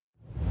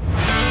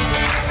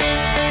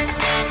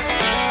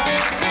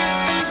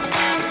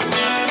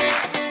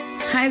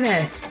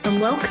there, and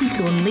welcome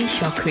to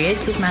Unleash Your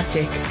Creative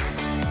Magic.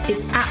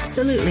 It's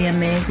absolutely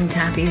amazing to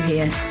have you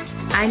here.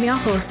 I'm your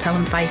host,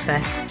 Helen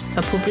Pfeiffer,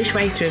 a published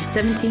writer of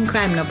 17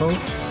 crime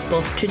novels,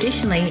 both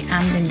traditionally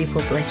and indie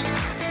published,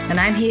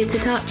 and I'm here to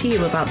talk to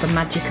you about the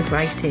magic of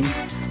writing,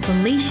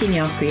 unleashing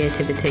your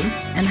creativity,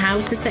 and how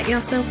to set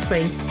yourself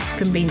free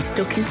from being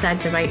stuck inside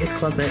the writer's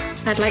closet.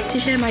 I'd like to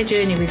share my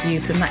journey with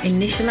you from that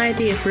initial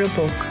idea for a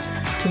book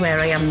to where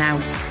I am now,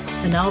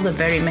 and all the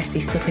very messy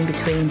stuff in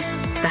between.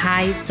 The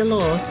highs, the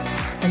lows,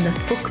 and the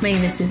fuck me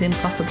this is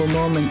impossible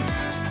moments.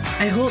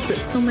 I hope that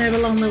somewhere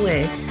along the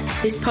way,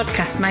 this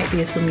podcast might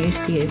be of some use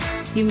to you.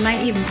 You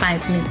might even find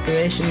some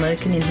inspiration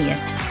lurking in here.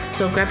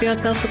 So grab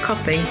yourself a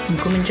coffee and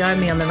come and join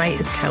me on the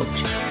writer's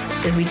couch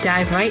as we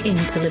dive right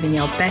into living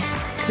your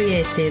best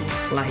creative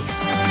life.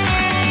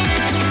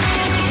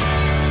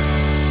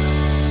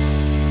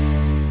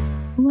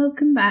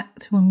 Welcome back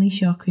to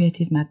Unleash Your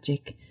Creative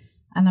Magic.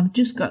 And I've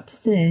just got to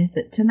say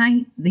that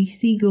tonight the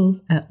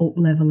seagulls are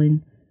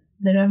up-levelling.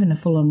 They're having a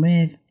full-on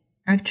rave.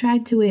 I've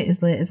tried to wait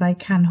as late as I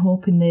can,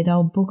 hoping they'd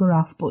all bugger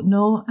off, but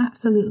no,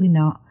 absolutely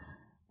not.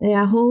 They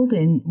are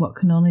holding what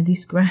can only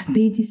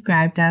be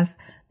described as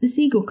the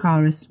seagull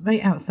chorus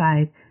right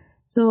outside.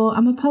 So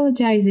I'm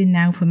apologising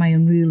now for my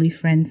unruly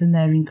friends and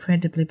their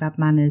incredibly bad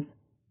manners.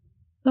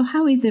 So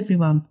how is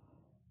everyone?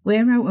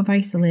 We're out of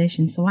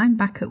isolation, so I'm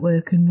back at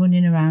work and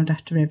running around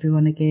after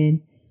everyone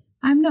again.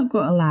 I'm not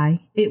going to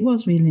lie, it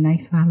was really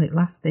nice while it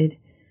lasted.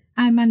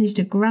 I managed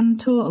a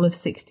grand total of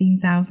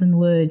 16,000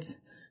 words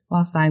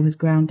whilst I was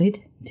grounded,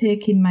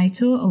 taking my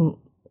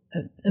total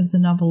of the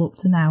novel up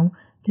to now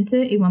to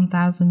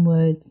 31,000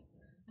 words.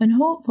 And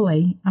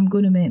hopefully I'm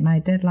going to make my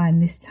deadline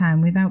this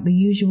time without the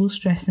usual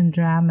stress and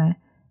drama.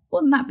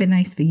 Wouldn't that be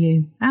nice for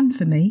you? And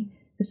for me,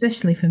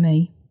 especially for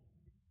me.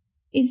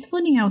 It's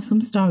funny how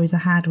some stories are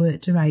hard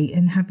work to write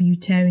and have you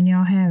tearing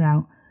your hair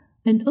out,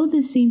 and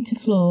others seem to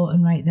flow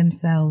and write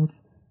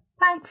themselves.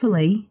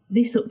 Thankfully,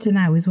 this up to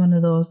now is one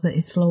of those that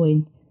is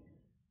flowing.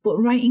 But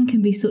writing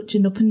can be such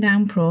an up and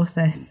down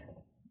process,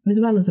 as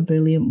well as a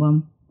brilliant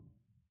one.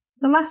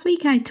 So last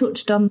week I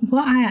touched on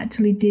what I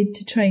actually did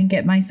to try and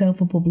get myself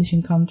a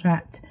publishing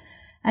contract.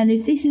 And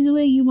if this is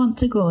where you want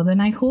to go,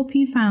 then I hope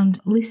you found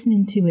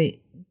listening to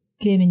it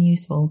came in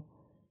useful.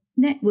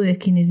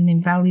 Networking is an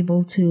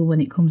invaluable tool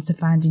when it comes to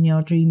finding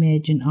your dream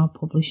agent or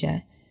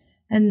publisher.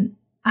 And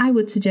I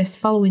would suggest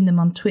following them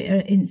on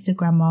Twitter,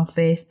 Instagram or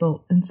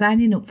Facebook and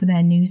signing up for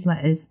their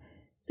newsletters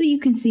so you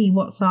can see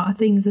what sort of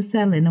things are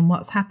selling and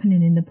what's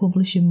happening in the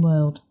publishing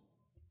world.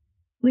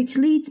 Which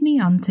leads me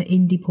on to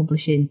indie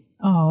publishing,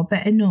 or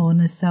better known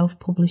as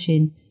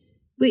self-publishing,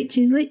 which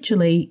is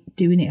literally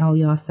doing it all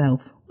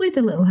yourself with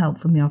a little help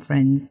from your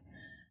friends.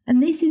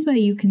 And this is where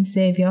you can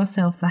save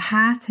yourself the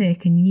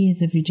heartache and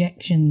years of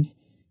rejections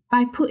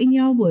by putting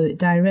your work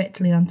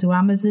directly onto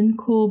Amazon,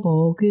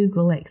 Kobo,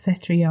 Google,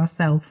 etc.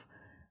 yourself.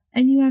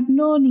 And you have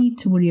no need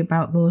to worry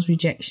about those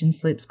rejection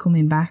slips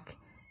coming back.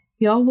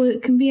 Your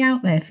work can be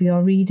out there for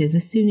your readers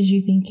as soon as you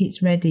think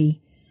it's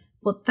ready.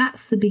 But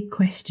that's the big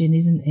question,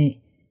 isn't it?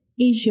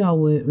 Is your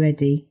work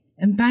ready?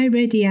 And by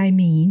ready I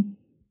mean,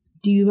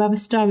 do you have a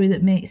story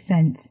that makes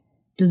sense?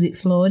 Does it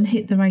flow and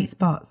hit the right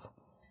spots?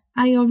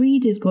 Are your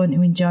readers going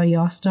to enjoy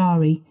your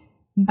story?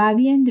 And by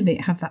the end of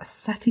it have that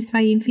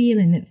satisfying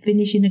feeling that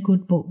finishing a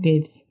good book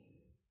gives?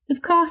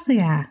 Of course they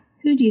are.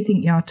 Who do you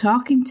think you're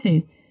talking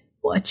to?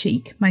 What a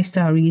cheek, my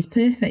story is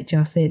perfect,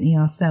 you're saying to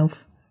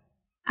yourself.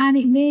 And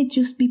it may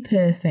just be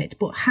perfect,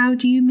 but how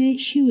do you make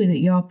sure that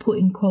you're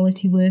putting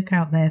quality work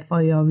out there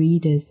for your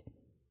readers?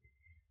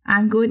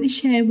 I'm going to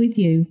share with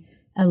you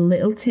a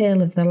little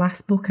tale of the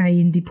last book I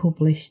indie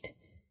published.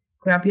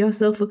 Grab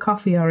yourself a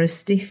coffee or a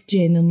stiff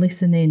gin and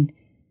listen in.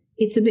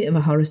 It's a bit of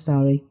a horror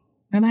story,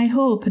 and I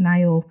hope an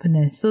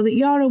eye-opener so that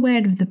you're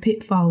aware of the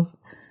pitfalls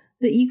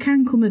that you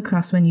can come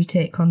across when you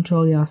take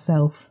control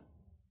yourself.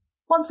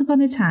 Once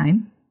upon a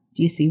time,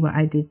 do you see what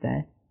I did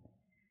there?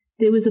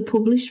 There was a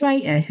published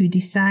writer who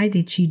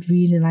decided she'd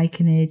really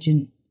like an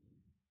agent.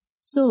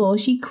 So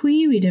she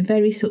queried a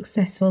very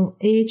successful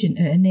agent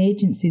at an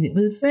agency that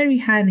was very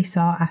highly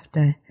sought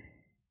after.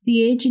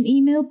 The agent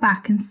emailed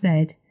back and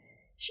said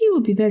she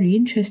would be very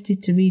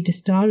interested to read a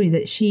story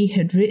that she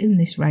had written,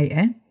 this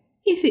writer,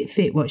 if it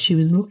fit what she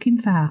was looking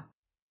for.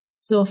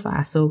 So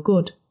far, so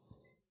good.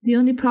 The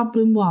only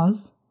problem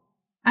was,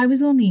 I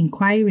was only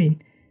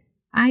inquiring.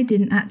 I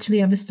didn't actually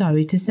have a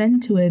story to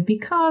send to her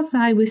because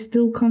I was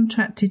still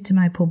contracted to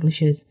my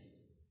publishers.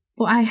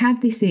 But I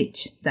had this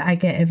itch that I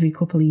get every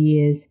couple of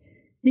years,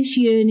 this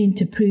yearning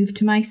to prove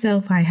to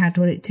myself I had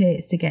what it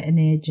takes to get an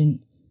agent.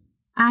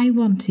 I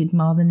wanted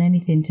more than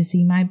anything to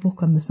see my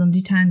book on the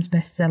Sunday Times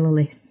bestseller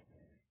list.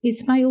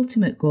 It's my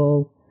ultimate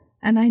goal,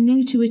 and I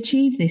knew to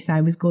achieve this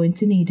I was going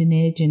to need an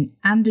agent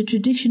and a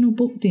traditional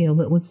book deal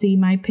that would see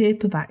my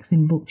paperbacks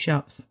in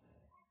bookshops.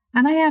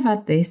 And I have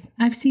had this.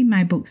 I've seen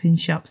my books in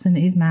shops and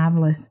it is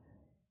marvellous.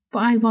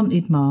 But I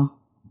wanted more.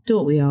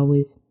 Don't we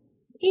always?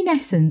 In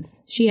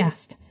essence, she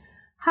asked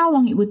how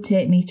long it would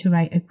take me to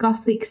write a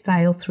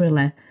gothic-style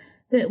thriller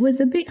that was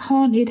a bit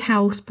haunted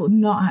house but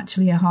not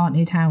actually a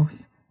haunted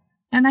house.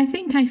 And I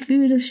think I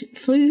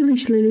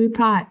foolishly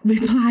replied,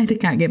 I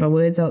can't get my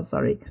words out,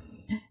 sorry,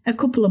 a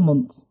couple of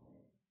months.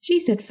 She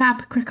said,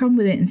 Fab, crack on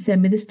with it and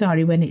send me the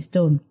story when it's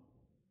done.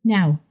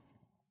 Now,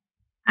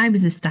 I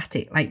was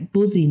ecstatic, like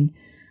buzzing.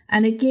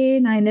 And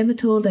again, I never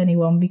told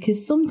anyone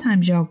because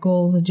sometimes your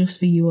goals are just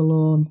for you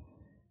alone.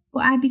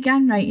 But I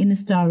began writing a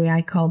story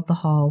I called The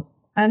Hall,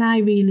 and I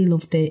really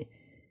loved it.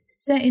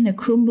 Set in a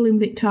crumbling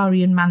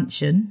Victorian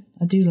mansion,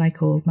 I do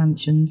like old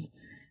mansions,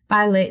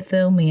 by Lake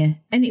Thirlmere,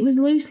 and it was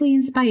loosely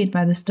inspired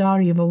by the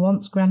story of a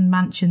once grand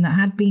mansion that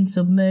had been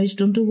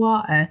submerged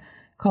underwater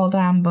called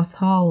Armboth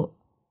Hall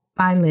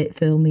by Lake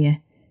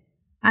Thirlmere.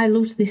 I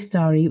loved this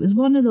story. It was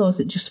one of those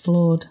that just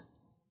flowed.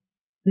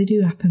 They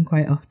do happen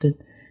quite often.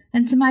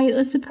 And to my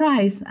utter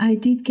surprise, I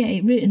did get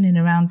it written in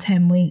around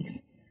 10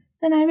 weeks.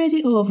 Then I read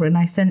it over and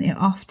I sent it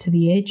off to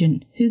the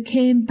agent, who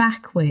came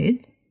back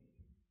with,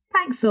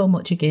 "Thanks so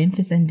much again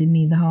for sending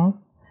me The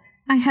Hall.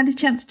 I had a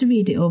chance to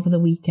read it over the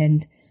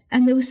weekend,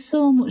 and there was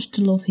so much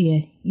to love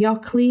here. You're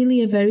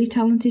clearly a very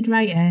talented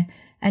writer,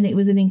 and it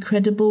was an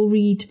incredible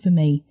read for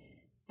me.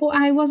 But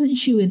I wasn't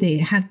sure that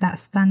it had that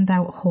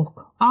standout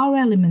hook or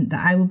element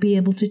that I would be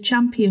able to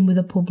champion with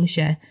a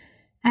publisher,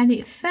 and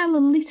it fell a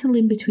little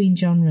in between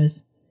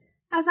genres.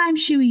 As I'm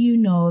sure you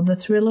know, the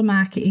thriller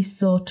market is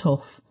so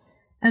tough.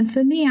 And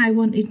for me, I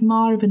wanted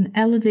more of an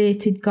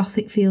elevated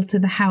gothic feel to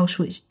the house,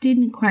 which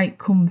didn't quite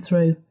come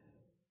through."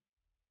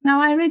 Now,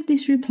 I read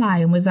this reply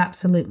and was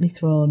absolutely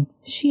thrown.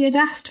 She had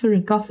asked for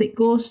a gothic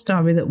ghost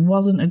story that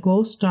wasn't a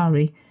ghost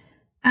story,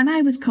 and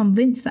I was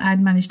convinced that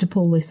I'd managed to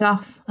pull this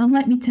off. And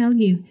let me tell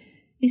you,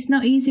 it's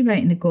not easy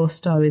writing a ghost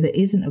story that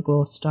isn't a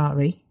ghost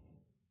story.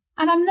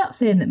 And I'm not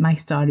saying that my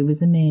story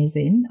was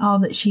amazing, or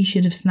that she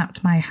should have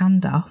snapped my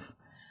hand off.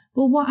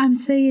 But what I'm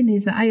saying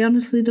is that I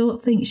honestly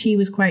don't think she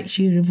was quite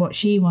sure of what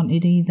she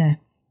wanted either.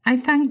 I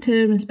thanked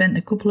her and spent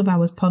a couple of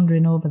hours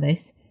pondering over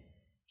this.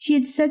 She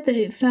had said that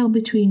it fell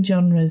between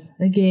genres.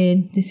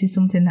 Again, this is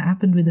something that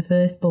happened with the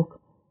first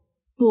book.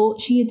 But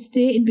she had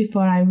stated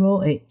before I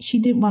wrote it, she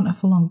didn't want a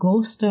full-on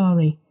ghost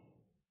story.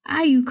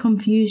 Are you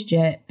confused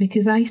yet?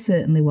 Because I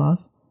certainly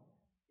was.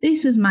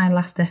 This was my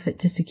last effort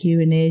to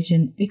secure an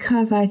agent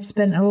because I'd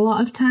spent a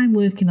lot of time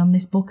working on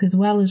this book as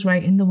well as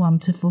writing the one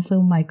to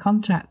fulfil my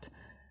contract,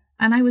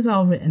 and I was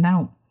all written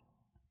out.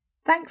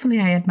 Thankfully,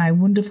 I had my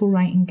wonderful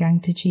writing gang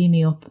to cheer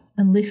me up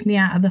and lift me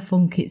out of the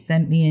funk it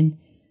sent me in.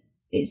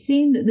 It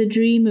seemed that the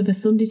dream of a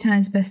Sunday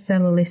Times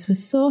bestseller list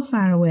was so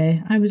far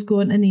away, I was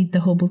going to need the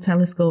Hubble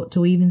telescope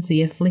to even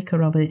see a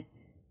flicker of it.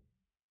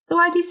 So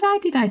I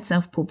decided I'd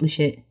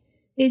self-publish it.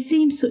 It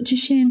seemed such a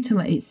shame to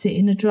let it sit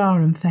in a drawer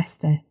and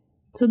fester.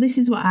 So this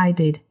is what I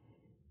did.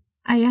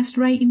 I asked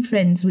writing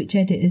friends which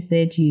editors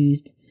they'd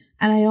used,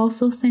 and I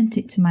also sent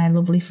it to my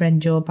lovely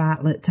friend Jo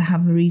Bartlett to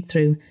have a read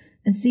through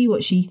and see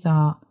what she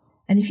thought.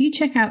 And if you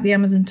check out the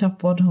Amazon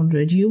Top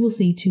 100, you will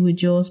see 2 of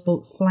Jo's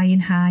books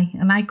flying high,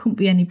 and I couldn't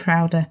be any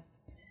prouder.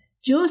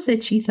 Jo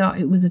said she thought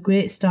it was a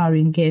great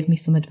story and gave me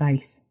some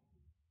advice.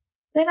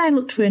 Then I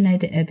looked for an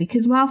editor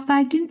because whilst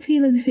I didn't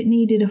feel as if it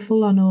needed a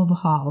full-on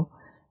overhaul,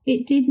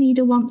 it did need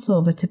a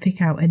once-over to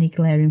pick out any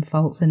glaring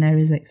faults and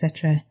errors,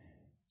 etc.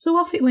 So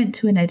off it went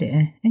to an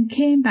editor and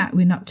came back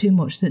with not too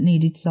much that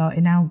needed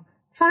sorting out.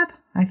 Fab,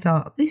 I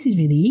thought, this is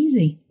really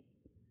easy.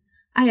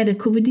 I had a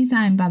cover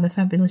designed by the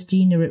fabulous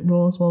Gina at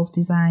Rose Wolf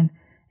Design,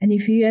 and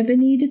if you ever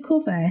need a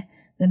cover,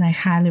 then I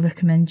highly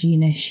recommend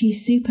Gina.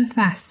 She's super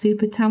fast,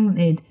 super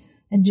talented,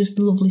 and just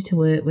lovely to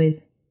work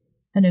with.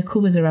 And her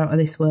covers are out of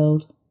this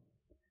world.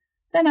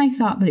 Then I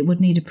thought that it would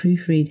need a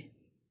proofread,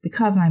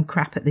 because I'm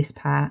crap at this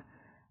part,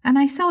 and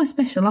I saw a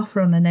special offer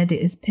on an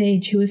editor's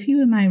page who a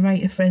few of my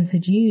writer friends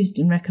had used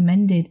and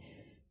recommended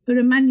for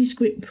a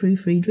manuscript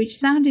proofread, which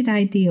sounded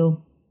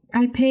ideal.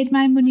 I paid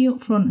my money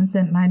up front and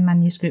sent my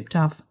manuscript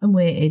off and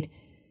waited.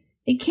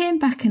 It came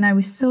back and I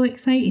was so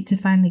excited to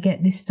finally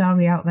get this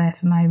story out there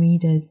for my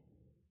readers.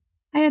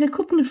 I had a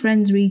couple of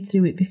friends read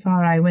through it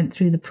before I went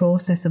through the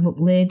process of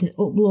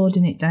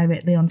uploading it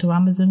directly onto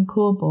Amazon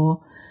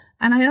Kobo,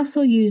 and I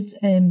also used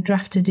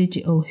Drafter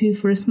Digital, who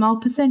for a small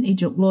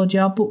percentage upload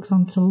your books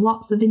onto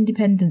lots of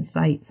independent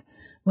sites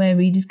where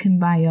readers can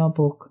buy your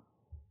book.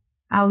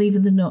 I'll leave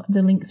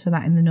the links for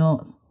that in the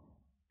notes.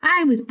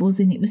 I was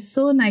buzzing. It was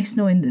so nice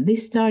knowing that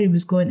this story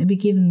was going to be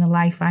given the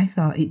life I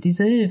thought it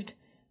deserved.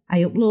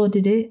 I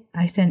uploaded it,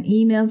 I sent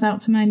emails out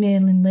to my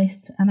mailing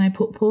list, and I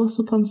put posts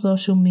up on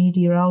social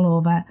media all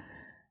over,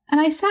 and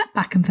I sat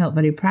back and felt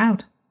very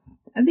proud.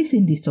 This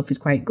indie stuff is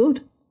quite good.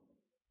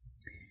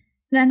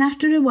 Then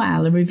after a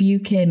while, a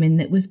review came in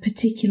that was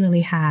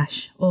particularly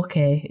harsh.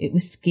 Okay, it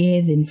was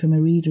scathing from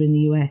a reader in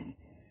the US,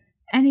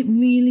 and it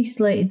really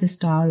slated the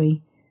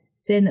story,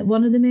 saying that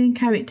one of the main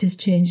characters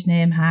changed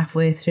name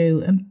halfway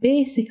through, and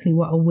basically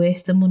what a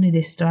waste of money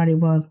this story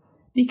was,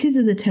 because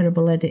of the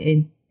terrible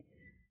editing.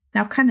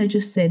 Now, can I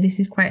just say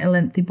this is quite a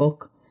lengthy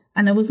book,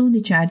 and I was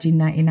only charging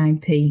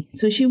 99p,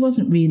 so she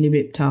wasn't really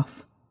ripped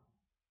off.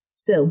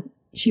 Still,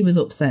 she was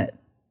upset.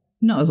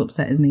 Not as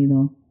upset as me,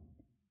 though.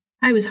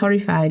 I was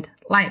horrified,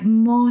 like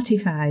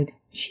mortified.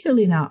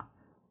 Surely not.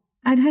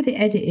 I'd had it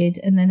edited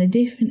and then a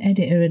different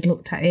editor had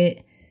looked at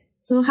it.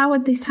 So how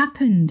had this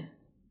happened?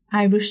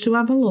 I rushed to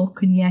have a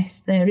look and yes,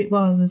 there it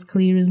was, as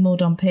clear as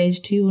mud on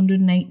page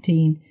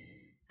 218.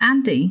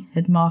 Andy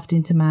had morphed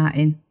into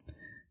Martin.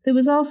 There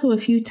was also a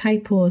few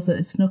typos that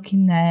had snuck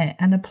in there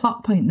and a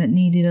plot point that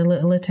needed a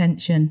little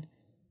attention.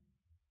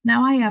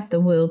 Now I have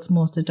the world's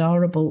most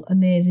adorable,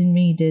 amazing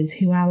readers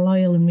who are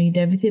loyal and read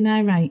everything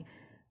I write,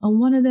 and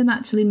one of them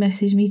actually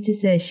messaged me to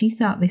say she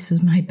thought this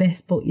was my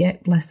best book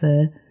yet, bless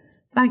her.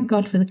 Thank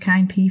God for the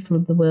kind people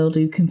of the world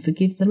who can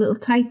forgive the little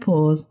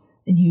typos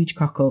and huge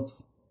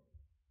cock-ups.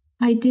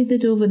 I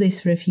dithered over this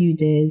for a few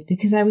days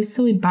because I was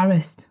so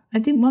embarrassed. I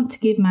didn't want to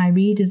give my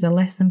readers a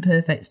less than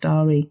perfect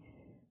story.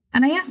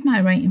 And I asked my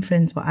writing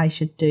friends what I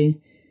should do,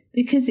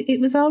 because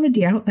it was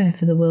already out there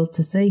for the world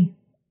to see.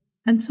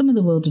 And some of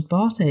the world had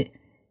bought it.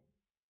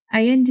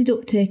 I ended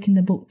up taking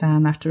the book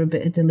down after a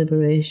bit of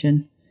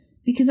deliberation,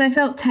 because I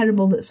felt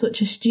terrible that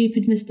such a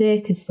stupid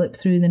mistake had slipped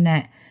through the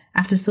net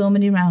after so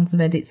many rounds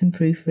of edits and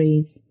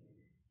proofreads.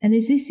 And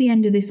is this the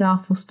end of this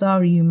awful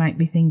story, you might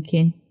be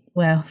thinking?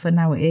 Well, for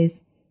now it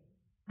is.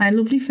 My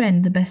lovely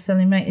friend, the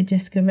best-selling writer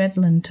Jessica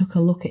Redland, took a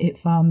look at it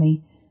for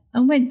me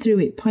and went through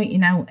it,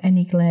 pointing out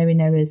any glaring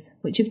errors,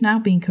 which have now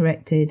been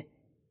corrected.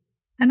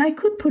 And I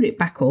could put it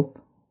back up,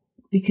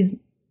 because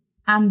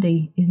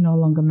Andy is no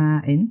longer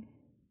Martin,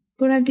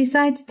 but I've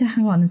decided to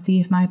hang on and see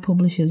if my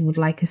publishers would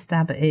like a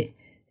stab at it,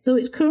 so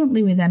it's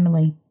currently with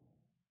Emily.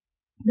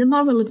 The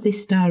moral of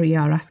this story,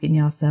 you're asking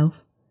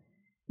yourself?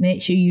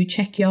 Make sure you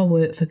check your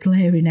work for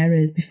glaring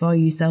errors before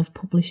you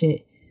self-publish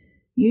it.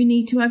 You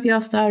need to have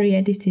your story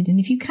edited, and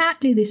if you can't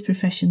do this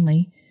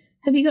professionally,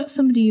 have you got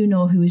somebody you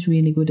know who is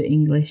really good at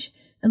English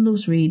and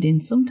loves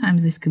reading?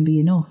 Sometimes this can be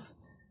enough.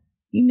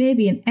 You may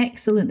be an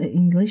excellent at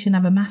English and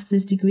have a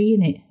master's degree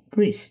in it,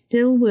 but it's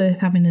still worth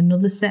having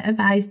another set of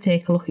eyes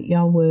take a look at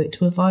your work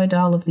to avoid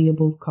all of the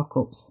above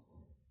cock-ups.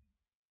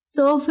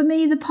 So for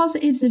me, the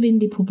positives of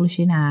indie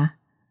publishing are: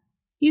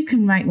 you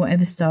can write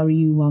whatever story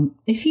you want.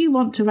 If you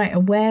want to write a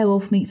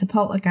werewolf meets a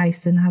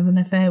poltergeist and has an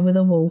affair with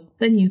a wolf,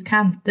 then you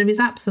can. There is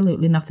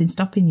absolutely nothing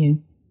stopping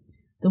you.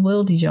 The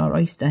world is your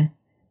oyster.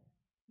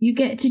 You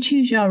get to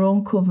choose your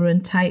own cover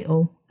and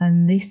title,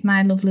 and this,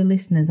 my lovely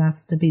listeners,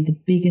 has to be the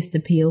biggest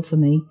appeal for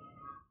me.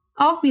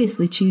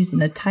 Obviously,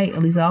 choosing a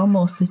title is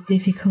almost as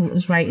difficult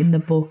as writing the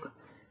book,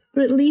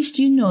 but at least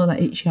you know that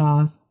it's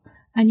yours,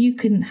 and you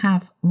can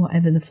have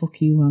whatever the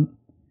fuck you want.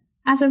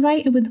 As a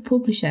writer with a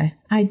publisher,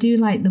 I do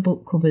like the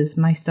book covers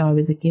my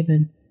stories are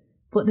given,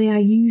 but they are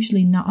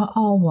usually not at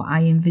all what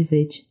I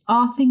envisage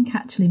or think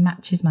actually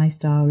matches my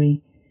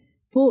story.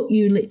 But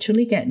you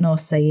literally get no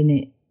say in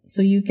it,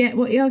 so you get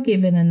what you're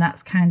given and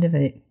that's kind of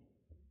it.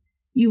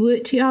 You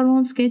work to your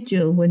own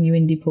schedule when you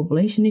indie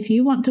publish, and if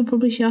you want to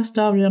publish your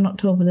story on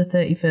October the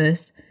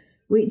 31st,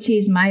 which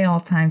is my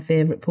all-time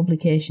favourite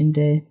publication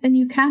day, then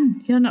you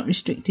can. You're not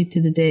restricted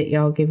to the date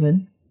you're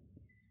given.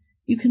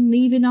 You can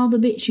leave in all the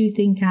bits you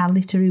think are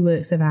literary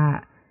works of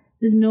art.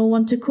 There's no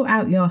one to cut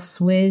out your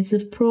swathes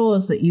of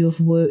prose that you have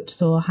worked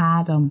so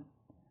hard on.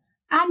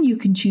 And you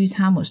can choose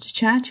how much to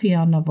charge for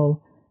your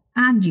novel,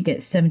 and you get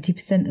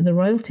 70% of the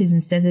royalties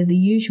instead of the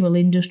usual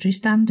industry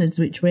standards,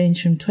 which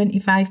range from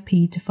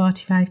 25p to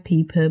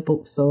 45p per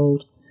book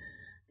sold.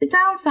 The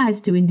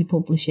downsides to indie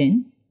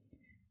publishing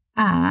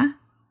are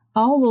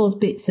all those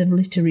bits of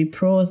literary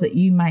prose that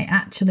you might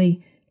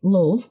actually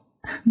love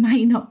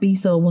might not be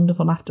so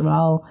wonderful after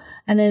all,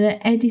 and an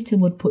editor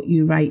would put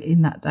you right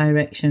in that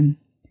direction.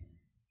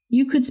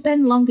 You could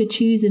spend longer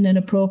choosing an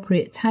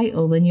appropriate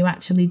title than you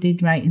actually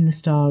did writing the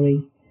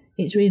story.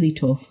 It's really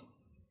tough.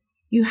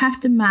 You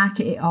have to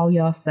market it all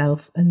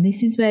yourself, and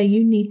this is where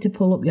you need to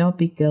pull up your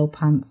big girl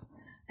pants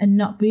and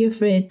not be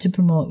afraid to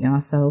promote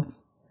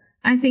yourself.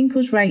 I think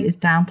us writers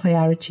downplay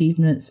our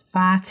achievements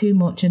far too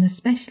much, and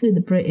especially the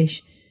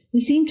British. We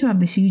seem to have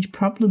this huge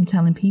problem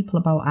telling people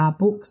about our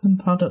books and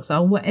products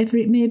or whatever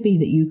it may be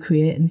that you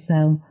create and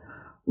sell.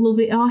 Love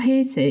it or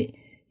hate it,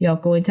 you're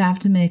going to have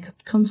to make a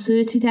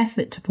concerted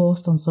effort to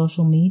post on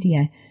social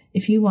media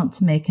if you want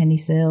to make any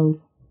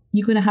sales.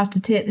 You're going to have to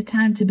take the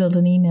time to build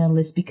an email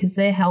list because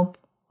they help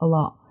a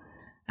lot.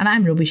 And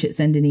I'm rubbish at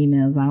sending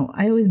emails out.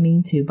 I always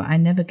mean to, but I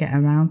never get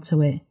around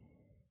to it.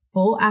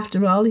 But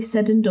after all is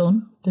said and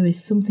done, there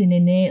is something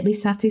innately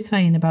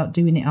satisfying about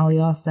doing it all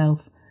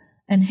yourself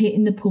and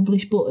hitting the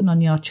publish button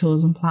on your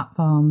chosen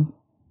platforms.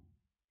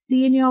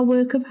 Seeing your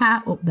work of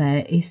art up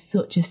there is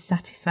such a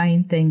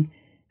satisfying thing,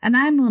 and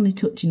I'm only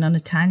touching on a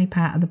tiny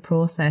part of the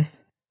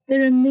process.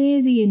 There are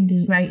amazing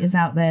indie writers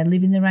out there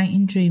living the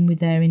writing dream with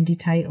their indie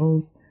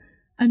titles.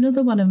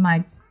 Another one of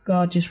my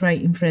gorgeous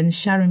writing friends,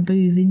 Sharon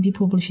Booth, indie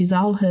publishes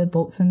all her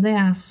books, and they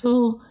are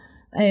so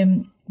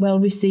well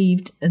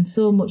received and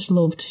so much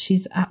loved.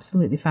 She's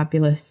absolutely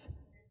fabulous.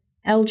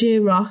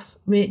 LJ Ross,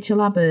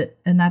 Rachel Abbott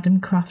and Adam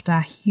Croft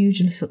are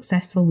hugely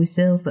successful with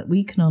sales that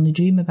we can only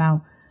dream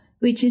about,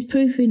 which is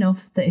proof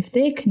enough that if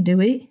they can do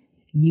it,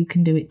 you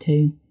can do it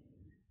too.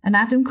 And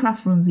Adam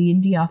Croft runs the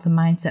Indie Author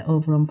Mindset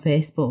over on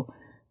Facebook,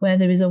 where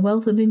there is a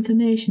wealth of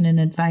information and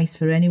advice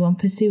for anyone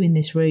pursuing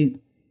this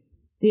route.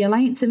 The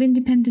Alliance of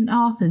Independent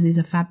Authors is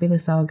a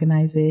fabulous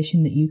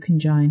organisation that you can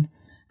join,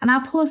 and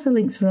I'll post the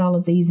links for all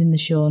of these in the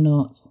show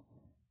notes.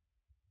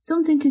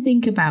 Something to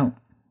think about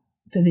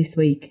for this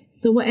week.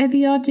 So whatever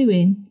you're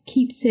doing,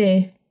 keep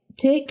safe,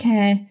 take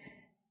care,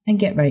 and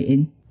get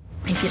writing.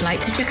 If you'd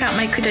like to check out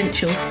my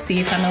credentials to see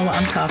if I know what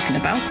I'm talking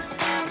about,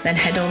 then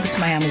head over to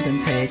my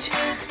Amazon page.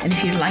 And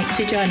if you'd like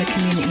to join a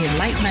community of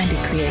like-minded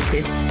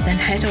creatives, then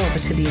head over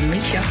to the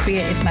Unleash Your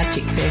Creative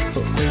Magic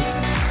Facebook group.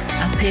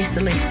 I'll paste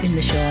the links in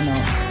the show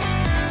notes.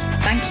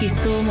 Thank you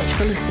so much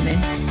for listening.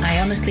 I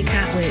honestly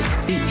can't wait to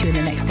speak to you in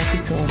the next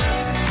episode,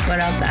 where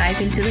I'll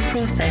dive into the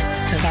process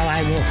of how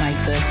I wrote my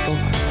first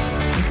book.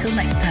 Until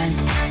next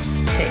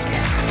time, take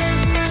care.